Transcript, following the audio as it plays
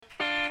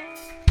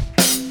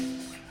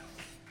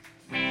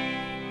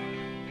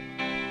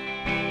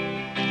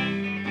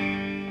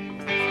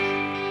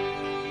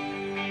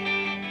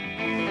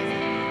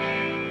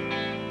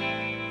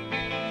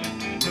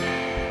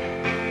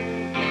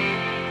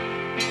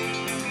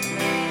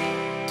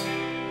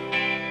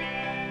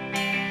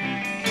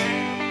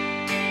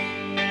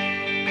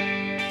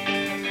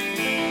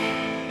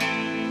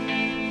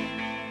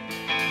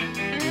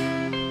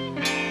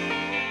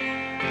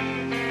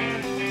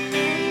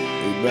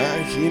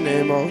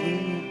Imaginemos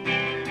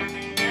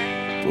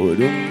por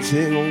un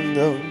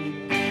segundo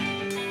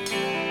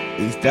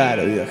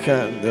estar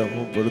viajando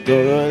por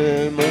todo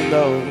el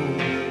mundo,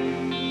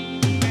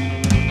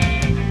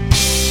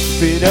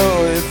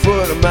 pero de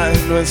forma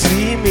no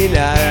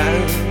similar,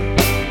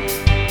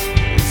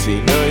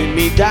 sino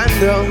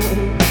imitando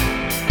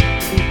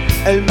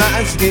el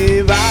más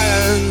que va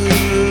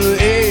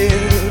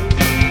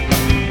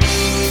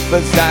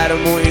pasar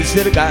muy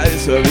cerca de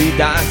su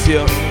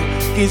habitación,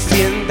 que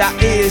sienta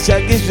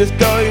ella que yo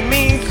estoy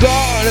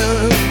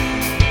mejor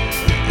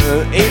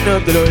en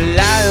otro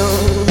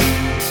lado.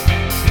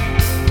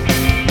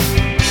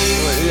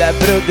 La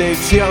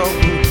protección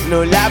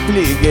no la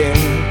apliqué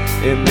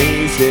en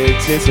mis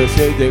excesos,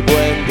 hoy te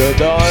cuento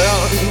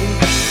todo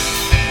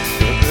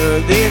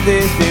desde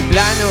este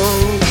plano.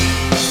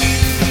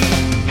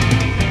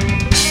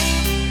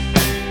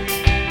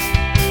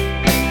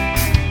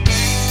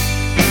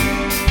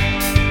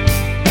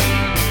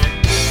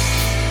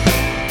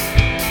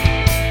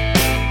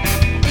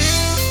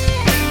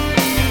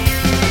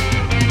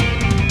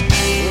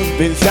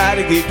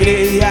 Pensar que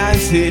creía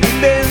ser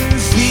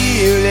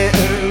invencible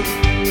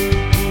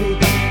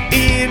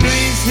y no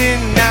hice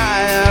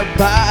nada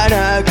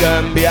para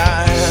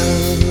cambiar.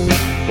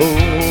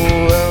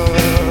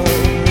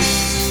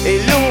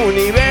 El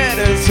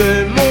universo,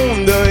 el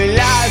mundo y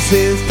las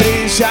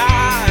estrellas.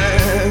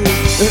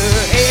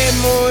 Es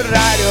muy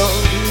raro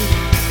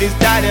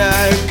estar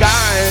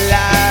acá en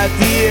la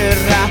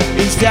tierra,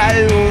 y si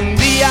algún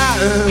día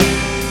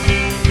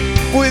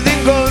pude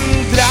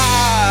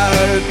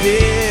encontrarte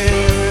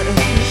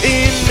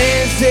en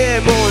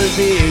ese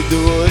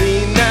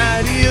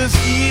multitudinario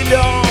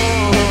cielo,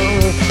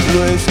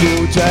 lo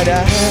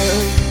escucharás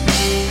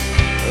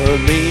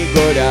mi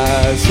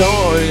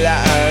corazón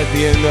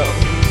latiendo,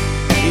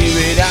 y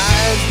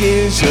verás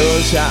que yo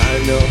ya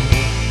no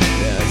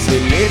me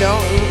acelero.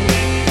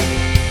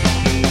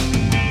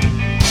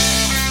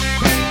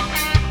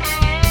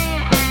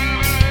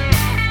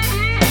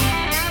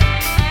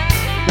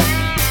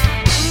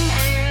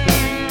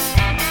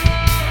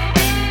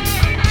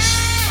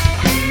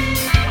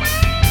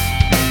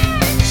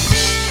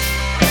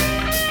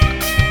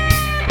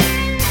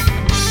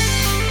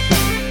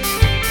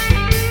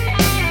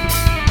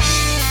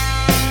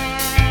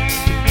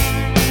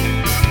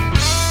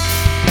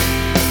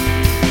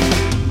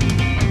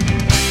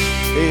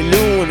 El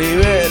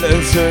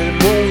universo, el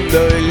mundo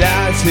y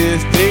las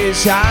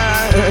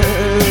estrellas.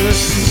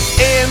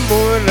 Es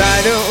muy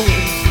raro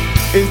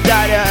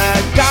estar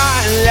acá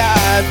en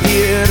la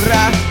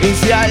tierra, y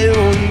si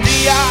algún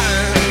día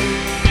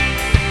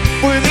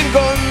puedo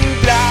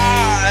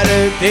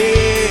encontrarte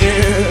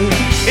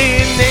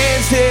en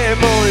ese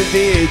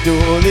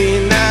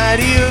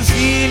multitudinario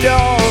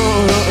cielo,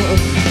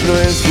 lo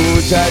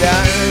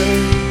escucharán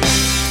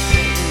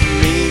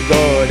mi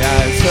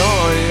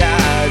corazón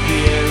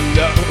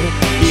latiendo,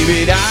 y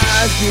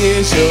verás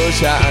que yo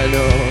ya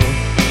no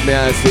me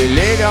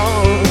acelero.